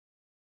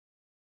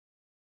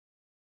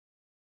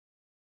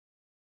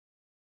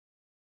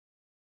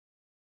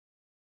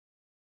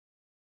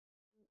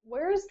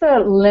Where's the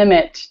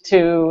limit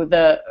to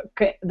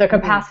the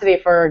capacity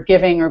for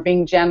giving or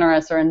being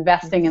generous or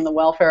investing in the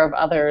welfare of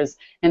others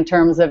in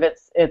terms of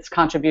its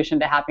contribution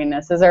to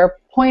happiness? Is there a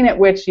point at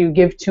which you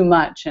give too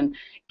much, and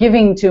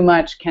giving too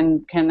much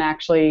can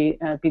actually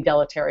be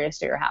deleterious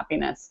to your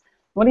happiness?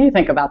 What do you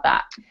think about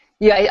that?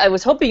 Yeah, I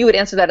was hoping you would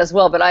answer that as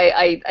well, but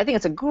I think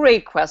it's a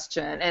great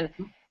question,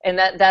 and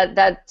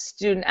that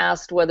student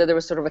asked whether there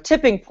was sort of a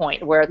tipping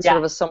point where it's sort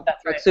of a sum.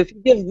 Right. So if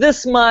you give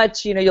this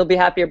much, you'll be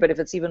happier, but if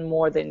it's even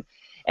more, then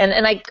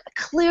and I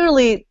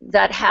clearly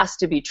that has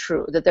to be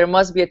true, that there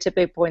must be a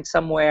tipping point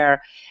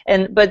somewhere,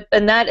 and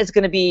that is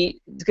going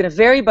to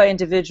vary by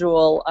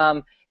individual.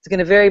 It's going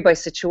to vary by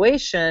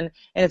situation,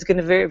 and it's going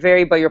to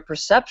vary by your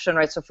perception,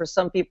 right? So for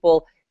some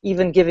people,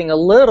 even giving a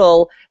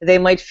little, they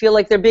might feel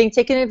like they're being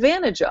taken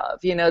advantage of.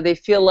 They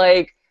feel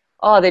like,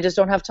 oh, they just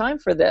don't have time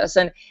for this.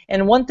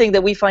 And one thing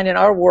that we find in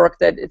our work,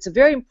 that it's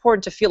very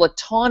important to feel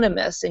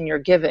autonomous in your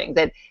giving,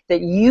 that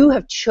you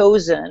have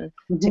chosen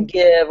to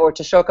give or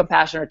to show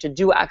compassion or to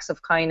do acts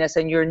of kindness,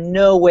 and you're in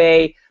no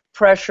way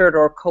pressured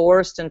or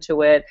coerced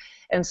into it.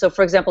 And so,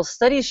 for example,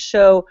 studies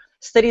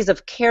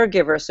of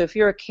caregivers. So if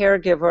you're a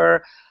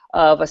caregiver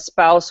of a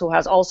spouse who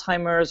has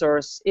Alzheimer's or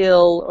is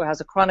ill or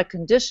has a chronic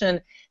condition,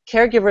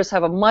 caregivers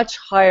have a much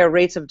higher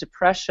rates of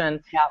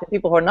depression than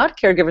people who are not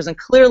caregivers. And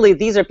clearly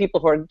these are people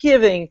who are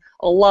giving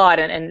a lot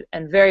and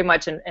very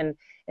much, and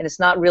it's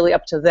not really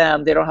up to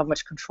them. They don't have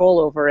much control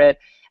over it.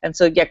 And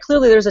so, yeah,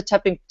 clearly there's a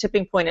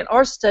tipping point. In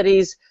our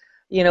studies,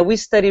 we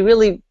study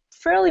really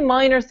fairly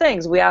minor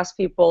things. We ask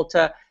people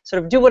to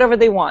sort of do whatever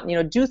they want.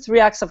 Do 3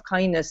 acts of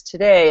kindness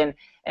today,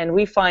 and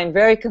we find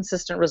very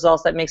consistent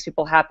results that makes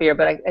people happier.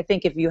 But I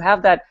think if you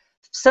have that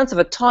sense of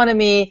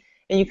autonomy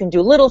and you can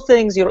do little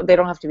things, they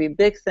don't have to be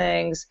big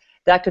things,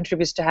 that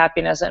contributes to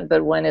happiness.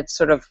 But when it's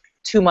sort of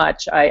too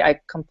much, I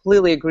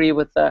completely agree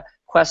with the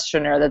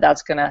questioner that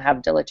that's going to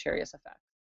have deleterious effects.